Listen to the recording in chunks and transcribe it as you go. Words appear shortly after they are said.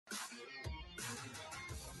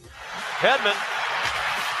Hedman,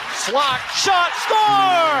 slot, shot,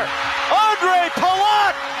 score! Andre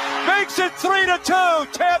Palat makes it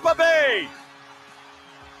 3-2, Tampa Bay,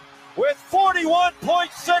 with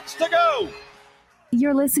 41.6 to go.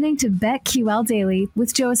 You're listening to BetQL Daily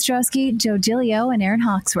with Joe Ostrowski, Joe Giglio, and Aaron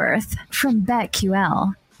Hawksworth from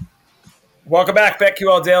BetQL. Welcome back,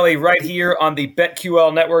 BetQL Daily, right here on the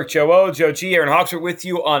BetQL Network. Joe O, Joe G, Aaron Hawksworth with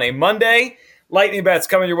you on a Monday. Lightning bets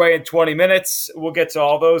coming your way in 20 minutes. We'll get to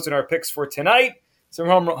all those in our picks for tonight. Some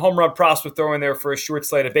home run props we'll throw in there for a short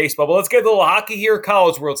slate of baseball. But let's get a little hockey here.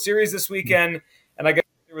 College World Series this weekend, and I guess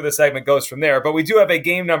where the segment goes from there. But we do have a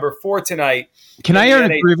game number 4 tonight. Can I earn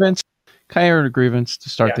a grievance? Can I earn a grievance to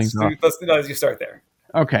start things off? Let's you start there.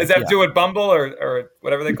 Okay. Does that have to do with Bumble or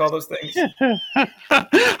whatever they call those things?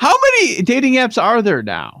 How many dating apps are there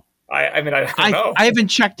now? I don't know. I haven't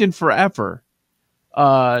checked in forever.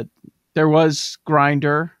 There was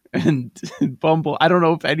Grindr and Bumble. I don't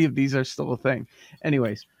know if any of these are still a thing.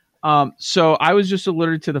 Anyways, so I was just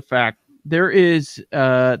alerted to the fact there's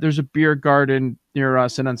a beer garden near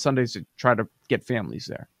us, and on Sundays they try to get families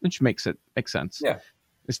there, which makes sense. Yeah.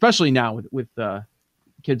 Especially now with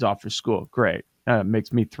kids off for school. Great.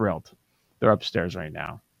 Makes me thrilled. They're upstairs right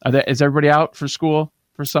now. Is everybody out for school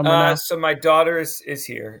for summer now? So my daughter is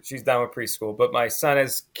here. She's done with preschool, but my son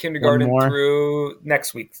is kindergarten through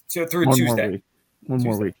next week. So through Tuesday. One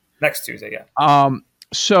more week. Next Tuesday, yeah.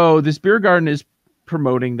 So this beer garden is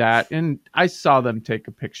promoting that, and I saw them take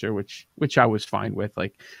a picture, which I was fine with.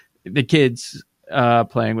 Like the kids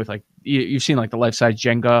playing with, like you've seen like the life-size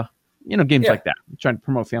Jenga, games like that, trying to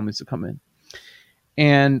promote families to come in.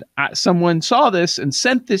 And someone saw this and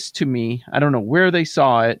sent this to me. I don't know where they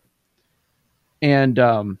saw it. And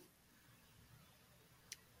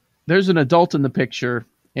there's an adult in the picture,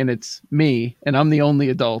 and it's me, and I'm the only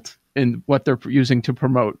adult in what they're using to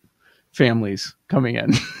promote families coming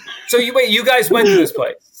in. So you guys went to this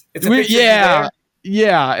place? It's a picture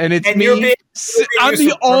yeah, and it's me. I'm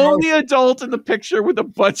the only adult in the picture with a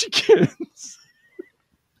bunch of kids.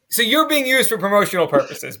 So you're being used for promotional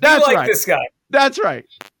purposes. That's like right. This guy. That's right.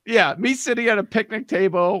 Yeah, me sitting at a picnic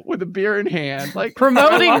table with a beer in hand, like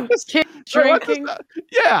promoting kids drinking.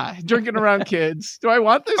 Yeah, drinking around kids. Do I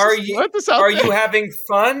want this? Are you having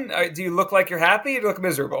fun? Do you look like you're happy? Or do you look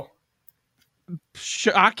miserable?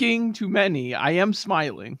 Shocking to many. I am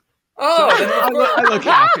smiling. Oh, I look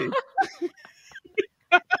happy.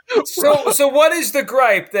 So what is the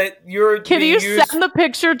gripe that you're? Can you send the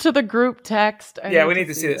picture to the group text? Yeah, we need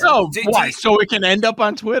to see this. Oh, why? So it can end up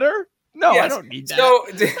on Twitter? No, yes. I don't need that. So,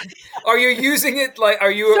 are you using it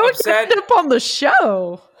are you upset? It up on the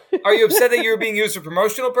show. Are you upset that you were being used for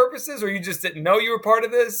promotional purposes, or you just didn't know you were part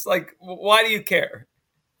of this? Like, why do you care?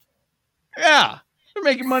 Yeah, they're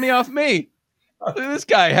making money off me. Look at this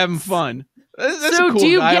guy having fun. That's a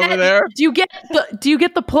cool guy over there. Do you get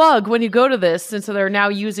the plug when you go to this, since they're now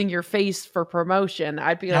using your face for promotion?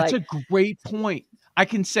 I'd be That's a great point. I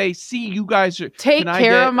can say, see, you guys are take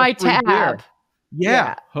care of my tab. Beer?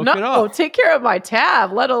 Yeah, hook it up. Take care of my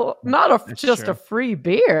tab. Just a free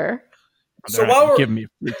beer. So while we're giving me a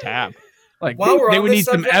free tab, like they would need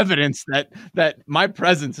some evidence that my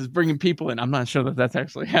presence is bringing people in. I'm not sure that that's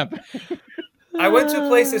actually happening. I went to a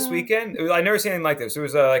place this weekend. I never seen anything like this. It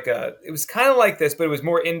was it was kind of like this, but it was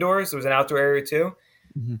more indoors. There was an outdoor area too,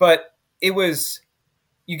 but it was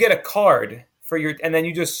you get a card for and then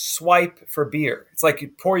you just swipe for beer. It's like you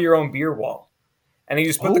pour your own beer wall. And you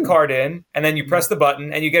just put the card in, and then you press the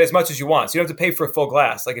button, and you get as much as you want. So you don't have to pay for a full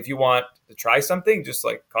glass. Like if you want to try something, just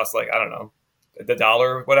costs I don't know, $1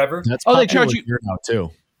 or whatever. They charge you now too.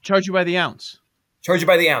 Charge you by the ounce. Charge you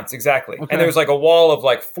by the ounce, exactly. Okay. And there's a wall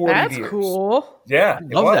of 40 That's beers. Cool. Yeah,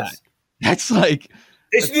 I love that. That's like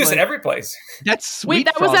they should do this in every place. That's sweet. Wait,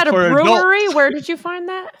 that was at a brewery. Where did you find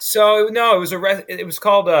that? So no, it was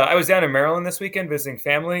called. I was down in Maryland this weekend visiting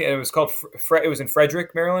family, and it was called. It was in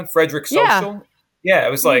Frederick, Maryland. Frederick Social. Yeah,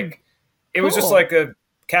 it was it was just like a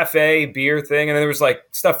cafe beer thing, and then there was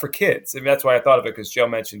stuff for kids. I mean, that's why I thought of it because Joe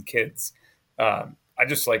mentioned kids. I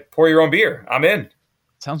just pour your own beer. I'm in.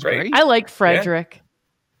 Sounds great. I like Frederick. Yeah.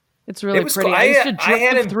 It's really pretty. Cool. I used to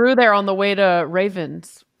drive through there on the way to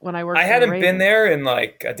Ravens when I worked. I hadn't been there in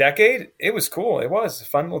a decade. It was cool. It was a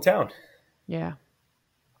fun little town. Yeah.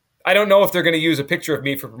 I don't know if they're going to use a picture of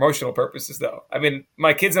me for promotional purposes, though. I mean,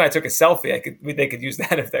 my kids and I took a selfie. They could use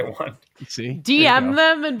that if they want. See, DM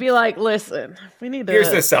them and be like, "Listen, we need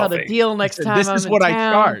to cut a deal next time." This is what I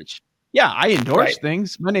charge. Yeah, I endorse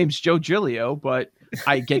things. My name's Joe Giglio, but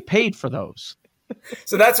I get paid for those.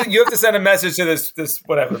 So that's what you have to send a message to this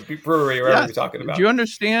whatever brewery or whatever you're talking about. Do you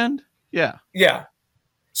understand? Yeah. Yeah.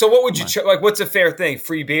 So what would you what's a fair thing?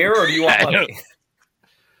 Free beer, or do you want money?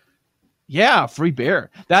 Yeah, free beer.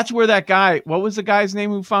 That's where that guy. What was the guy's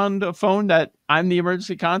name who found a phone that I'm the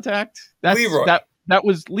emergency contact? That's Leroy. That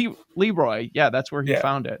was Leroy. Yeah, that's where he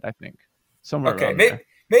found it. I think somewhere. Okay, around there.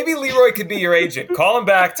 maybe Leroy could be your agent. Call him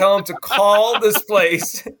back. Tell him to call this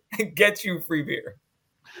place and get you free beer.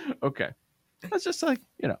 Okay. That's just like,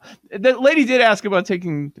 the lady did ask about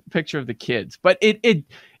taking a picture of the kids, but it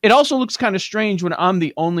also looks kind of strange when I'm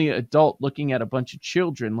the only adult looking at a bunch of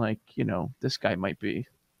children. Like, this guy might be.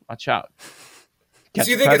 Watch out. So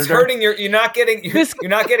you think it's hurting you're not getting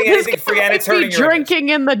anything free, and it's hurting your drinking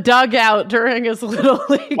in the dugout during his little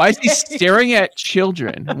league. Why is he staring at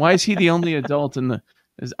children? Why is he the only adult in the?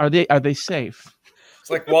 Are they safe? It's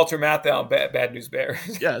like Walter Matthau on Bad News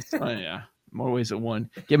Bears. Yes. Oh, yeah. More ways than one.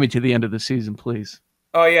 Get me to the end of the season, please.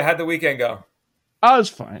 Oh yeah, how'd the weekend go? Oh, it's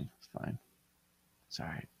fine. It's fine.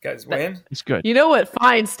 Sorry. Guys win? It's good. You know what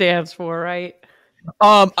FINE stands for, right?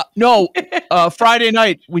 No. Friday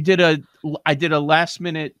night I did a last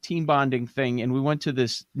minute team bonding thing, and we went to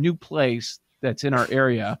this new place that's in our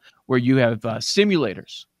area where you have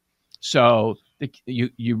simulators. So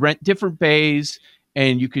you rent different bays,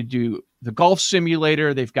 and you could do the golf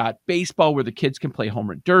simulator. They've got baseball where the kids can play home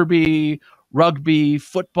run derby, rugby,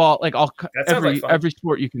 football, like every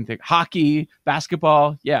sport you can think. Hockey,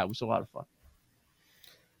 basketball. Yeah, it was a lot of fun.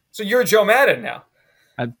 So you're Joe Madden now.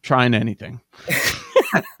 I'm trying anything.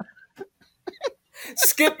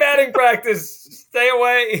 Skip batting practice. Stay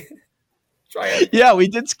away. Try it. Yeah, we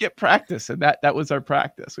did skip practice, and that was our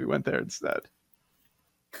practice. We went there instead.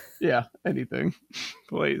 Yeah, anything,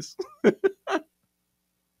 please.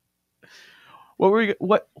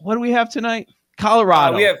 What do we have tonight?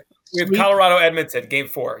 Colorado. We have Colorado Edmonton Game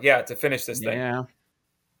 4. Yeah, to finish this thing. Yeah.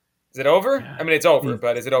 Is it over? Yeah. I mean, it's over,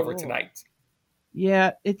 but is it over tonight?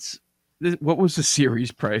 Yeah, what was the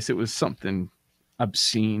series price? It was something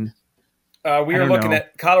obscene. We were looking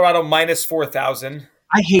at Colorado minus 4,000.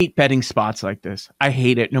 I hate betting spots like this. I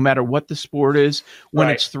hate it. No matter what the sport is, when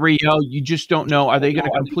it's 3-0, you just don't know. Are they going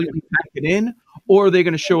to completely pack it in, or are they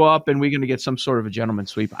going to show up and we're going to get some sort of a gentleman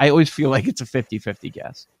sweep? I always feel like it's a 50-50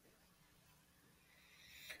 guess.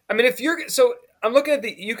 I mean, I'm looking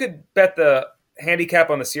at you could bet the handicap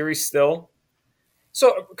on the series still.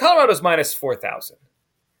 So Colorado's minus 4,000.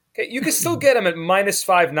 Okay, you can still get them at minus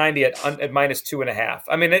 590 at minus 2.5.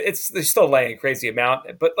 I mean, they're still laying a crazy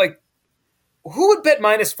amount, but like, who would bet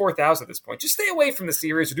minus 4,000 at this point? Just stay away from the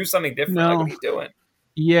series or do something different. No. Like, what are you doing?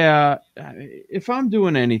 Yeah, if I'm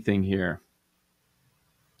doing anything here,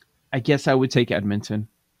 I guess I would take Edmonton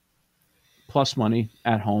plus money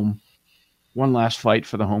at home. One last fight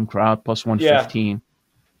for the home crowd plus 115.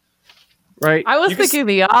 Yeah. Right? I was thinking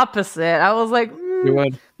the opposite. I was like, you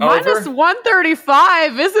would. Minus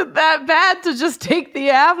 135 isn't that bad to just take the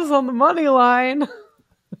Avs on the money line.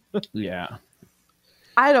 Yeah.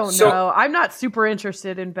 I don't know. I'm not super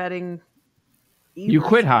interested in betting. You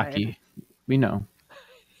quit hockey. We know.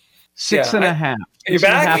 6.5. You're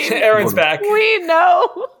back? Aaron's back. We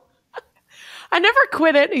know. I never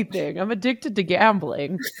quit anything. I'm addicted to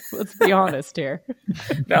gambling. Let's be honest here.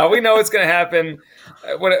 No, we know it's going to happen.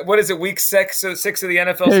 What is it, week 6 of the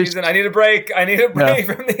NFL season? I need a break. From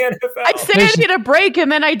the NFL. I say I need a break, and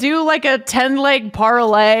then I do like a 10-leg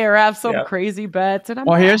parlay or have some crazy bets. And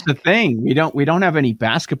here's the thing: we don't have any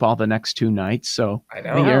basketball the next 2 nights, so I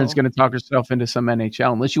think Aaron's going to talk herself into some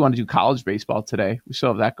NHL. Unless you want to do college baseball today, we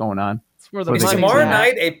still have that going on. Is tomorrow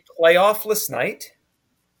night a playoffless night?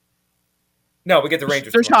 No, we get the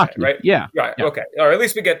Rangers. There's hockey, night, right? Yeah. Right. Yeah. Okay. Or at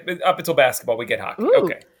least we get up until basketball. We get hockey. Ooh.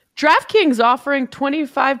 Okay. DraftKings offering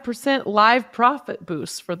 25% live profit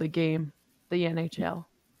boost for the game, the NHL.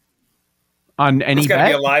 On any bet? It's got to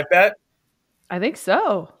be a live bet? I think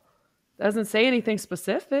so. Doesn't say anything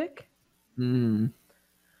specific. I know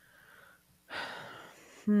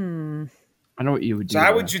what you would do. So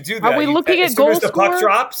how would you do that? Are we looking at as goal soon as the puck score?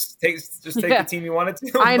 drops, take the team you wanted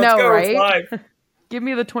to? I know, Let's go. right? It's live. Give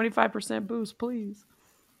me the 25% boost, please.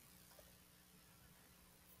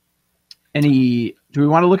 Do we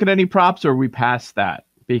want to look at any props, or are we past that?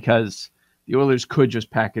 Because the Oilers could just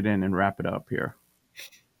pack it in and wrap it up here.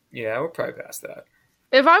 Yeah, we're probably past that.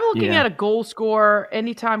 If I'm looking at a goal score,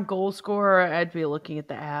 anytime goal scorer, I'd be looking at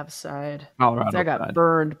the Avs side. Colorado. I got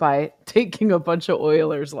burned by taking a bunch of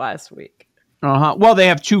Oilers last week. Well, they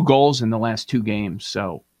have 2 goals in the last 2 games,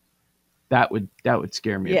 so that would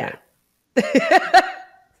scare me a bit.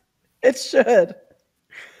 It should.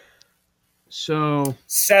 So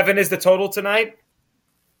 7 is the total tonight.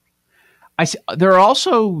 There are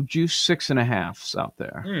also juice 6.5s out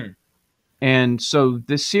there, and so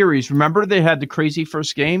this series. Remember, they had the crazy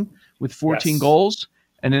first game with 14 goals,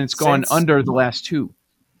 and then it's gone under the last 2.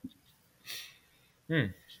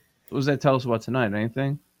 What does that tell us about tonight?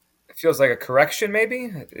 Anything? It feels like a correction,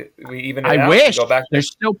 maybe. We even. I wish. Go back. They're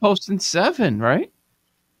still posting 7, right?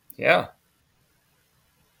 Yeah.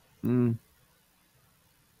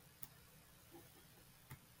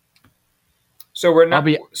 So we're not.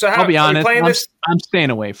 I'll be honest. I'm staying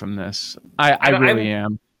away from this. I really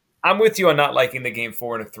am. I'm with you on not liking the game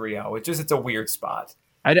 4 and a 3-0. It's a weird spot.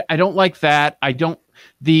 I don't like that.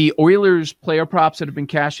 The Oilers player props that have been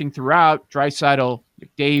cashing throughout, Draisaitl,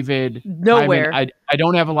 McDavid, nowhere. I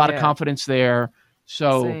don't have a lot of confidence there.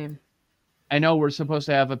 So Same. I know we're supposed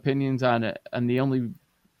to have opinions on the only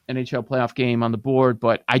NHL playoff game on the board,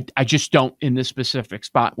 but I just don't in this specific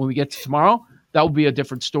spot. When we get to tomorrow, that will be a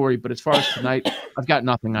different story. But as far as tonight, I've got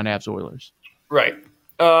nothing on Avs Oilers. Right.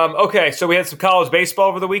 Okay, so we had some college baseball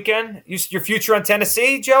over the weekend. Your future on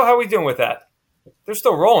Tennessee, Joe? How are we doing with that? They're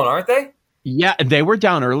still rolling, aren't they? Yeah, they were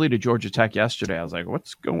down early to Georgia Tech yesterday. I was like,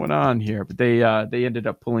 what's going on here? But they ended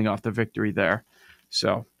up pulling off the victory there.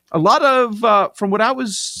 So a lot of, from what I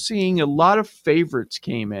was seeing, a lot of favorites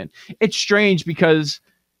came in. It's strange because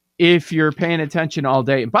if you're paying attention all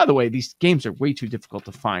day, and by the way, these games are way too difficult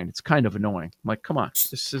to find. It's kind of annoying. I'm like, come on.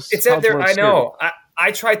 It's out there. I know.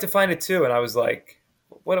 I tried to find it too, and I was like,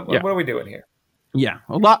 what are we doing here? Yeah,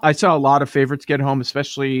 I saw a lot of favorites get home,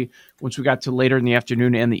 especially once we got to later in the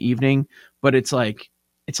afternoon and the evening. But it's like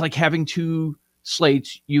having 2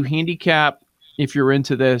 slates. You handicap if you're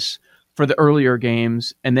into this for the earlier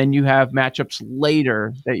games, and then you have matchups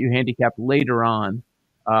later that you handicap later on.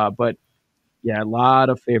 But yeah, a lot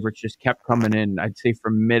of favorites just kept coming in. I'd say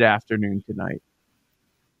from mid-afternoon tonight.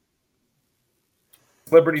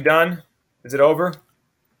 Liberty done? Is it over?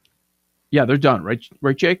 Yeah, they're done.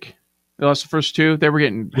 Right, Jake? They lost the first 2. They were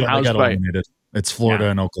getting housed by. Eliminated. It's Florida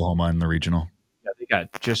and Oklahoma in the regional. Yeah, they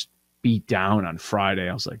got just beat down on Friday.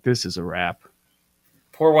 I was like, this is a wrap.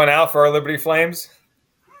 Pour one out for our Liberty Flames.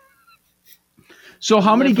 So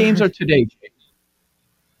how many games are today, Jake?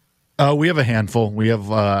 We have a handful. We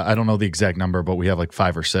have, I don't know the exact number, but we have like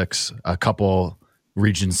 5 or 6. A couple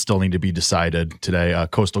regions still need to be decided today.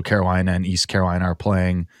 Coastal Carolina and East Carolina are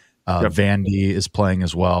playing. Vandy is playing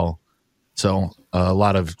as well. So a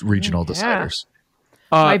lot of regional deciders.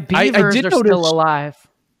 My Beavers are still alive.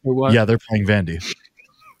 Yeah, they're playing Vandy.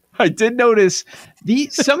 I did notice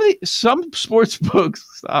some sports books.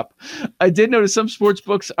 Stop. I did notice some sports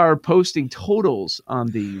books are posting totals on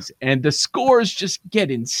these, and the scores just get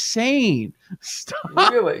insane.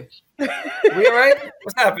 Stop. Really? We all right?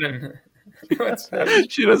 What's happening?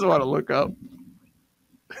 She doesn't want to look up.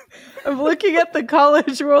 I'm looking at the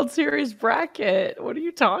College World Series bracket. What are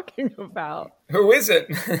you talking about? Who is it?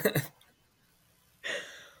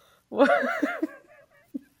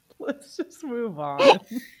 Let's just move on.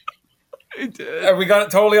 Have we got it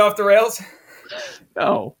totally off the rails?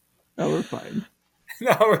 No, we're fine.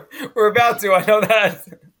 No, we're about to. I know that.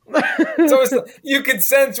 So you can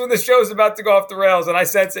sense when the show's about to go off the rails, and I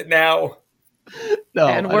sense it now. No,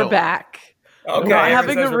 and we're back. Okay, we're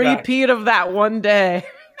having a repeat of that one day.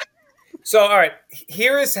 So, all right,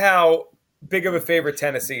 here is how big of a favorite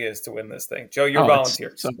Tennessee is to win this thing. Joe, you're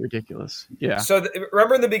volunteers. It's so ridiculous. Yeah. So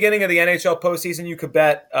remember in the beginning of the NHL postseason, you could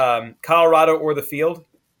bet Colorado or the field,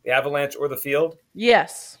 the Avalanche or the field?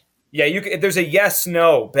 Yes. Yeah, there's a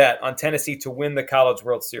yes-no bet on Tennessee to win the College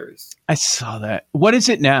World Series. I saw that. What is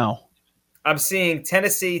it now? I'm seeing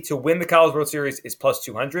Tennessee to win the College World Series is plus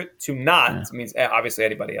 200. To not, means obviously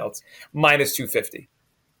anybody else, minus 250.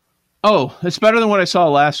 Oh, it's better than what I saw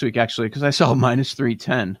last week, actually, because I saw minus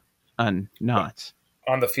 310 on not.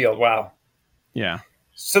 On the field, wow. Yeah.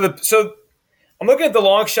 So I'm looking at the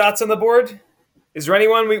long shots on the board. Is there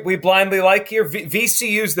anyone we blindly like here?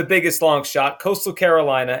 VCU's the biggest long shot. Coastal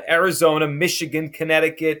Carolina, Arizona, Michigan,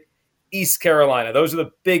 Connecticut, East Carolina. Those are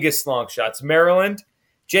the biggest long shots. Maryland.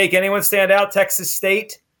 Jake, anyone stand out? Texas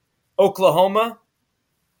State, Oklahoma.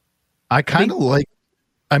 I kind of like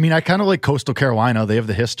Coastal Carolina. They have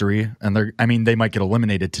the history, and they might get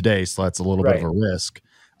eliminated today, so that's a little bit of a risk.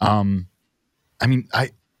 I'm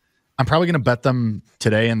probably going to bet them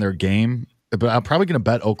today in their game, but I'm probably going to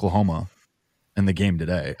bet Oklahoma in the game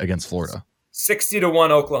today against Florida. 60-1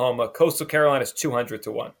 Oklahoma. Coastal Carolina is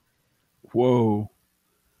 200-1. Whoa.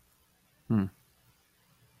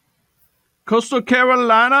 Coastal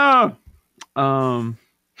Carolina. Whoa.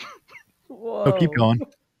 Oh, keep going.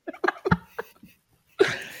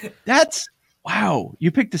 That's wow.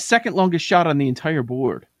 You picked the second longest shot on the entire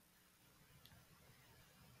board.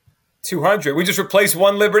 200. We just replaced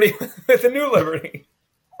one Liberty with a new Liberty.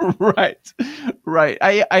 Right.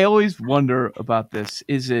 I always wonder about this.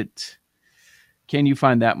 Can you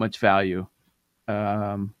find that much value?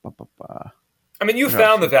 I I mean, you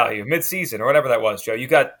found the value mid-season or whatever that was, Joe. You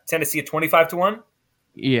got Tennessee at 25-1.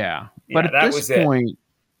 Yeah, Yeah, but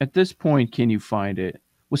at this point, can you find it?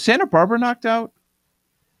 Was Santa Barbara knocked out?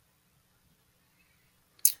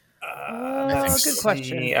 Good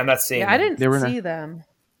question. I'm not seeing. Yeah, I them. didn't see them.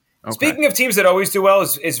 Okay. Speaking of teams that always do well,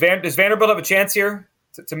 does Vanderbilt have a chance here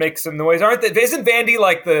to make some noise? Isn't Vandy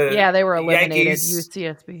like the they were eliminated. Yankees?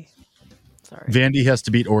 UCSB. Sorry. Vandy has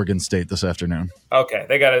to beat Oregon State this afternoon. Okay,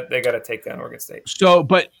 they gotta take down Oregon State. So,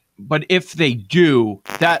 but if they do,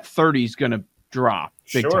 that 30 is going to drop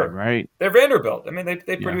big time, right? They're Vanderbilt. I mean,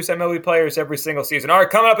 they produce MLB players every single season. All right,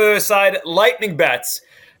 coming up on the other side, lightning bets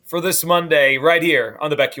for this Monday right here on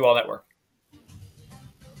the BetQL Network.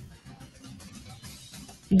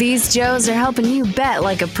 These Joes are helping you bet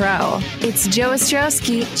like a pro. It's Joe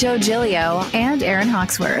Ostrowski, Joe Giglio, and Aaron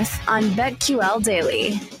Hawksworth on BetQL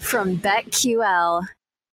Daily from BetQL.